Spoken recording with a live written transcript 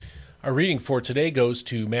Our reading for today goes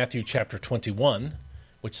to Matthew chapter 21,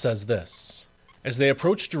 which says this. As they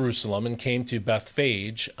approached Jerusalem and came to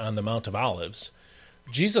Bethphage on the Mount of Olives,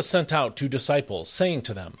 Jesus sent out 2 disciples, saying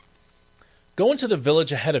to them, "Go into the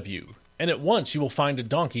village ahead of you, and at once you will find a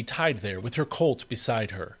donkey tied there with her colt beside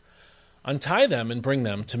her. Untie them and bring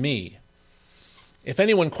them to me. If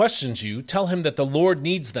anyone questions you, tell him that the Lord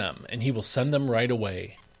needs them, and he will send them right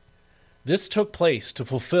away." This took place to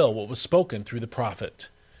fulfill what was spoken through the prophet.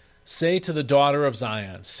 "Say to the daughter of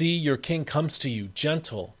Zion, see, your king comes to you,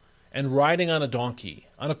 gentle, and riding on a donkey,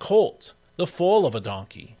 on a colt, the foal of a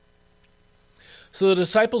donkey." So the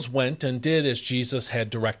disciples went and did as Jesus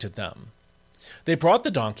had directed them. They brought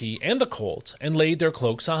the donkey and the colt and laid their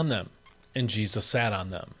cloaks on them, and Jesus sat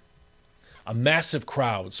on them. A massive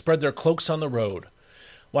crowd spread their cloaks on the road,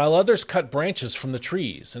 while others cut branches from the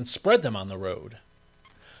trees and spread them on the road.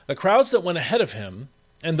 The crowds that went ahead of him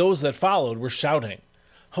and those that followed were shouting,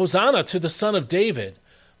 "Hosanna to the Son of David!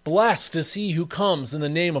 Blessed is he who comes in the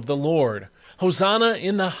name of the Lord! Hosanna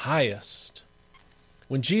in the highest!"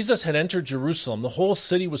 When Jesus had entered Jerusalem, the whole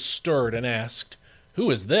city was stirred and asked, "Who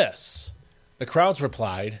is this?" The crowds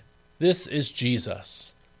replied, "This is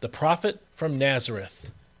Jesus, the prophet from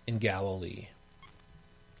Nazareth in Galilee."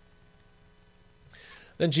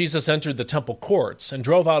 Then Jesus entered the temple courts and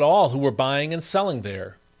drove out all who were buying and selling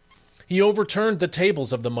there. He overturned the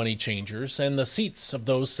tables of the money changers and the seats of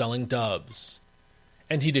those selling doves.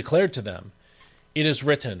 And he declared to them, "It is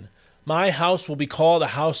written, 'My house will be called a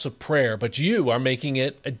house of prayer, but you are making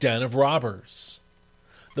it a den of robbers.'"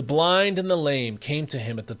 The blind and the lame came to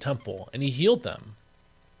him at the temple, and he healed them.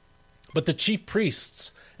 But the chief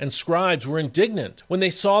priests and scribes were indignant when they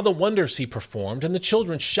saw the wonders he performed and the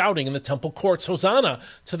children shouting in the temple courts, "Hosanna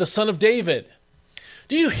to the Son of David!"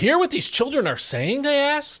 "Do you hear what these children are saying?" they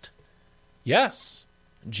asked. "Yes,"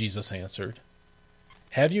 Jesus answered.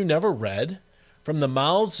 "Have you never read, 'From the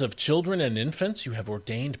mouths of children and infants you have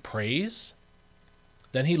ordained praise'?"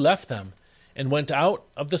 Then he left them and went out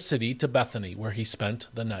of the city to Bethany, where he spent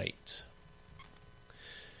the night.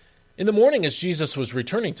 In the morning, as Jesus was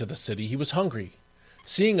returning to the city, he was hungry.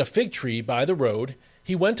 Seeing a fig tree by the road,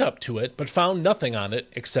 he went up to it, but found nothing on it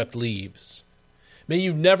except leaves. "May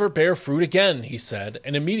you never bear fruit again," he said,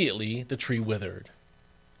 and immediately the tree withered.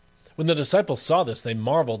 When the disciples saw this, they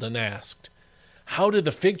marveled and asked, "How did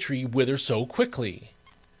the fig tree wither so quickly?"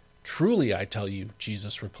 "Truly, I tell you,"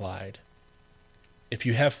 Jesus replied, "if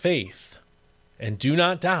you have faith and do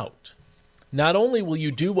not doubt, not only will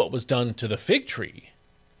you do what was done to the fig tree,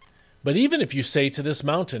 but even if you say to this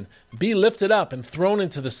mountain, 'Be lifted up and thrown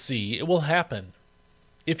into the sea,' it will happen.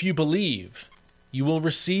 If you believe, you will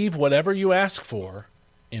receive whatever you ask for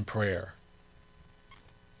in prayer."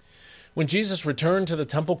 When Jesus returned to the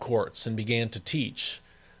temple courts and began to teach,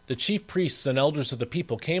 the chief priests and elders of the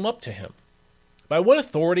people came up to him. "By what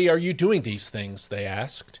authority are you doing these things?" they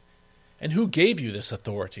asked. "And who gave you this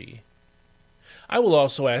authority?" "I will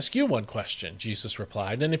also ask you one question," Jesus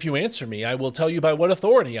replied, "and if you answer me, I will tell you by what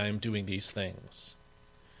authority I am doing these things.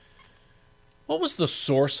 What was the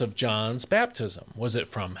source of John's baptism? Was it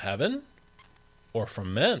from heaven or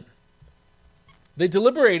from men?" They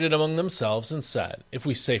deliberated among themselves and said, "If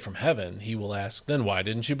we say from heaven," he will ask, "then why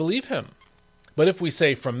didn't you believe him? But if we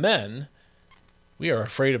say from men, we are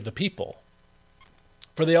afraid of the people,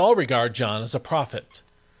 for they all regard John as a prophet."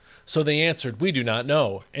 So they answered, "We do not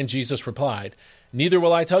know." And Jesus replied, "Neither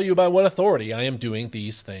will I tell you by what authority I am doing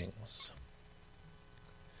these things."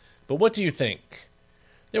 But what do you think?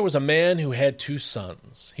 There was a man who had 2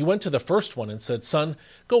 sons. He went to the first one and said, "Son,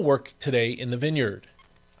 go work today in the vineyard."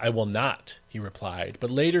 "I will not," he replied, but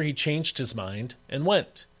later he changed his mind and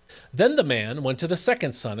went. Then the man went to the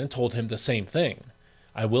second son and told him the same thing.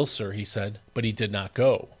 "I will, sir," he said, but he did not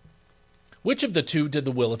go. "Which of the 2 did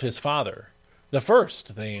the will of his father?" "The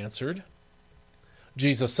first," they answered.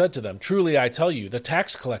 Jesus said to them, "Truly I tell you, the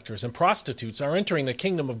tax collectors and prostitutes are entering the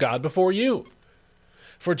kingdom of God before you.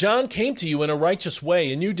 For John came to you in a righteous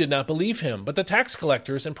way, and you did not believe him, but the tax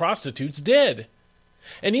collectors and prostitutes did.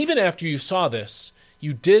 And even after you saw this,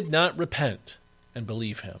 you did not repent and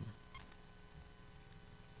believe him."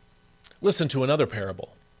 Listen to another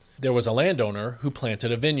parable. There was a landowner who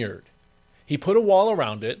planted a vineyard. He put a wall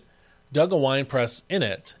around it, dug a winepress in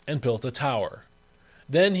it, and built a tower.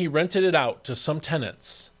 Then he rented it out to some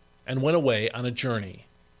tenants and went away on a journey.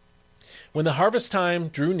 When the harvest time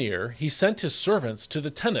drew near, he sent his servants to the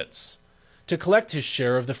tenants to collect his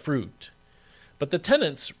share of the fruit. But the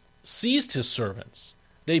tenants seized his servants.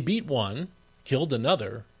 They beat one, killed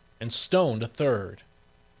another, and stoned a third.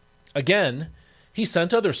 Again, he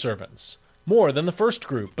sent other servants, more than the first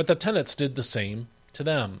group, but the tenants did the same to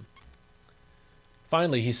them.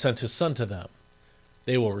 Finally, he sent his son to them.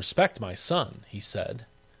 "They will respect my son," he said.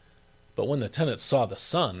 But when the tenants saw the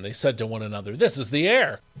son, they said to one another, "This is the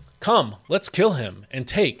heir. Come, let's kill him and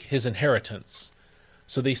take his inheritance."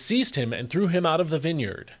 So they seized him and threw him out of the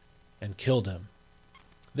vineyard and killed him.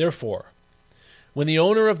 Therefore, when the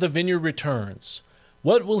owner of the vineyard returns,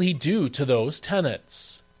 what will he do to those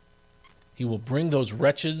tenants? "He will bring those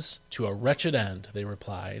wretches to a wretched end," they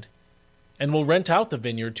replied, "and will rent out the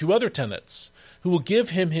vineyard to other tenants, who will give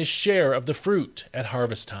him his share of the fruit at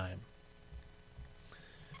harvest time."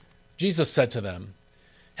 Jesus said to them,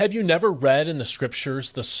 "Have you never read in the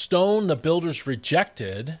Scriptures, the stone the builders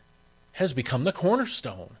rejected has become the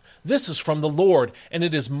cornerstone? This is from the Lord, and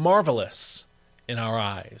it is marvelous in our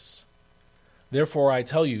eyes. Therefore I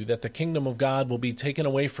tell you that the kingdom of God will be taken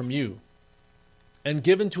away from you and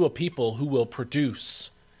given to a people who will produce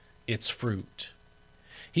its fruit.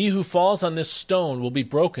 He who falls on this stone will be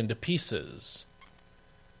broken to pieces,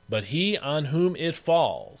 but he on whom it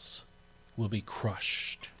falls will be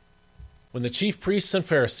crushed." When the chief priests and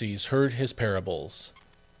Pharisees heard his parables,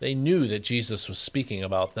 they knew that Jesus was speaking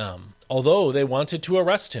about them. Although they wanted to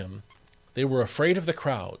arrest him, they were afraid of the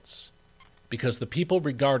crowds, because the people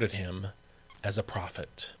regarded him as a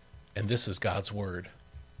prophet. And this is God's word.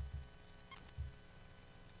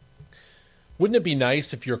 Wouldn't it be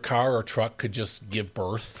nice if your car or truck could just give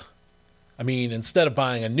birth? I mean, instead of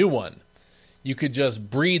buying a new one, you could just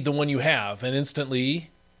breed the one you have and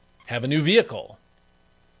instantly have a new vehicle.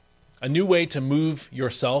 A new way to move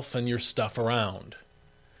yourself and your stuff around.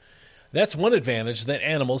 That's one advantage that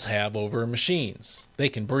animals have over machines. They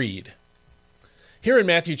can breed. Here in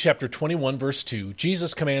Matthew chapter 21, verse 2,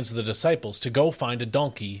 Jesus commands the disciples to go find a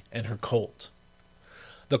donkey and her colt.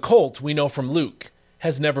 The colt, we know from Luke,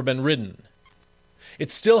 has never been ridden. It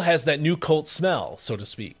still has that new colt smell, so to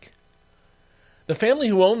speak. The family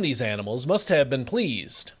who owned these animals must have been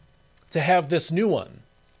pleased to have this new one.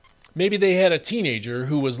 Maybe they had a teenager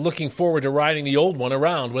who was looking forward to riding the old one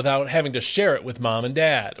around without having to share it with mom and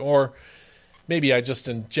dad. Or maybe I just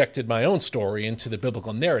injected my own story into the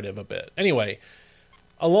biblical narrative a bit. Anyway,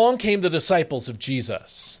 along came the disciples of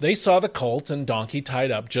Jesus. They saw the colt and donkey tied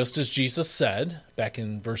up just as Jesus said, back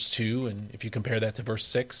in verse 2, and if you compare that to verse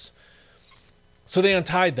 6. So they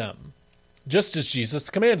untied them, just as Jesus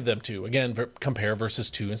commanded them to. Again, compare verses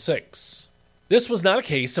 2 and 6. This was not a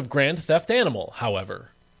case of grand theft animal,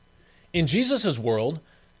 however. In Jesus' world,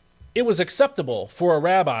 it was acceptable for a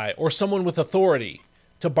rabbi or someone with authority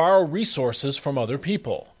to borrow resources from other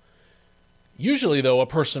people. Usually, though, a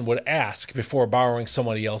person would ask before borrowing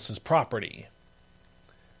somebody else's property.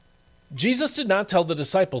 Jesus did not tell the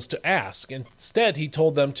disciples to ask. Instead, he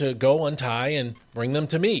told them to go untie and bring them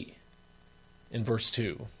to me, in verse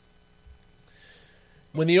 2.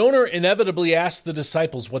 When the owner inevitably asked the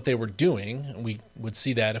disciples what they were doing, and we would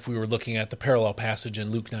see that if we were looking at the parallel passage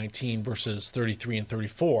in Luke 19, verses 33 and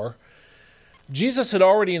 34, Jesus had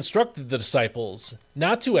already instructed the disciples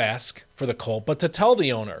not to ask for the colt, but to tell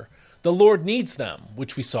the owner, "The Lord needs them,"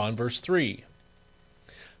 which we saw in verse 3.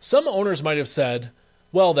 Some owners might have said,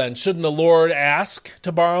 "Well then, shouldn't the Lord ask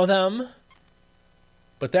to borrow them?"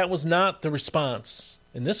 But that was not the response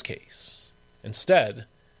in this case. Instead,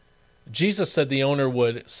 Jesus said the owner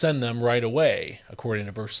would send them right away, according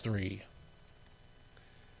to verse 3.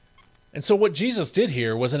 And so what Jesus did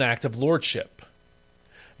here was an act of lordship.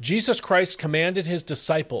 Jesus Christ commanded his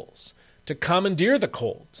disciples to commandeer the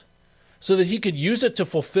colt so that he could use it to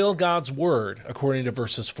fulfill God's word, according to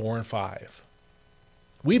verses 4 and 5.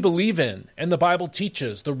 We believe in, and the Bible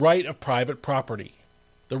teaches, the right of private property,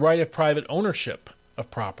 the right of private ownership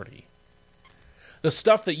of property. The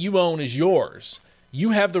stuff that you own is yours.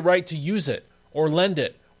 You have the right to use it, or lend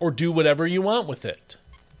it, or do whatever you want with it.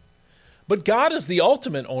 But God is the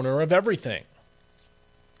ultimate owner of everything.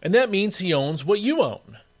 And that means he owns what you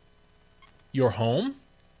own. Your home,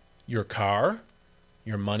 your car,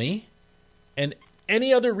 your money, and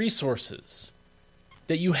any other resources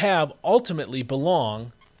that you have ultimately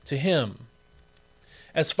belong to him.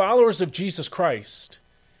 As followers of Jesus Christ,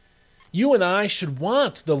 you and I should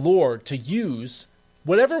want the Lord to use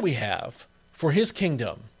whatever we have for his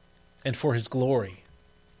kingdom and for his glory.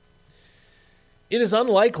 It is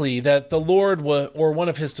unlikely that the Lord or one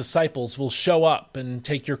of his disciples will show up and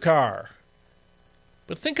take your car.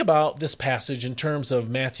 But think about this passage in terms of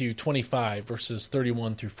Matthew 25, verses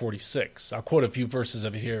 31 through 46. I'll quote a few verses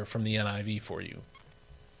of it here from the NIV for you.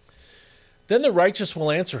 "Then the righteous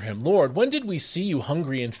will answer him, 'Lord, when did we see you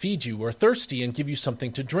hungry and feed you, or thirsty and give you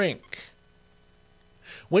something to drink?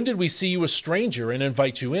 When did we see you a stranger and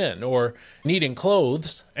invite you in, or needing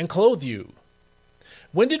clothes and clothe you?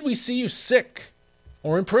 When did we see you sick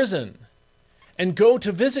or in prison and go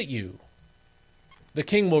to visit you?" The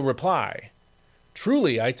king will reply,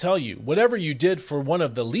 "Truly, I tell you, whatever you did for one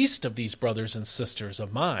of the least of these brothers and sisters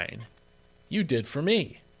of mine, you did for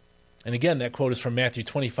me." And again, that quote is from Matthew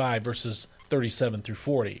 25, verses 37 through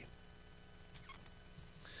 40.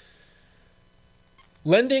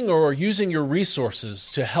 Lending or using your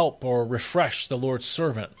resources to help or refresh the Lord's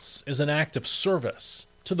servants is an act of service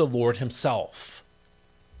to the Lord himself.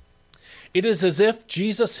 It is as if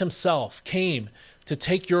Jesus himself came to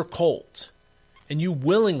take your colt, and you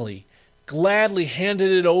willingly, gladly handed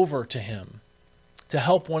it over to him to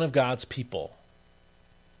help one of God's people.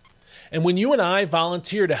 And when you and I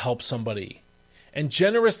volunteer to help somebody and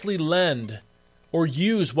generously lend or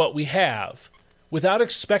use what we have without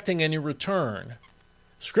expecting any return,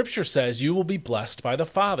 Scripture says you will be blessed by the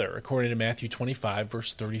Father, according to Matthew 25,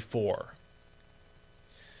 verse 34.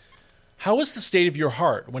 How is the state of your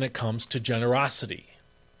heart when it comes to generosity?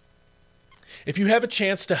 If you have a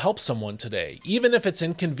chance to help someone today, even if it's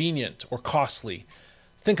inconvenient or costly,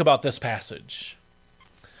 think about this passage.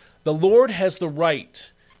 The Lord has the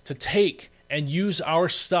right to take and use our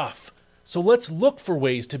stuff, so let's look for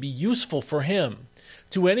ways to be useful for Him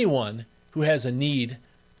to anyone who has a need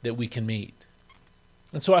that we can meet.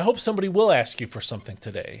 And so I hope somebody will ask you for something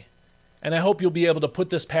today. And I hope you'll be able to put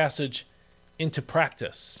this passage into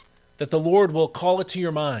practice, that the Lord will call it to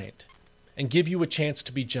your mind and give you a chance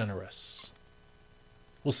to be generous.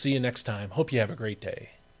 We'll see you next time. Hope you have a great day.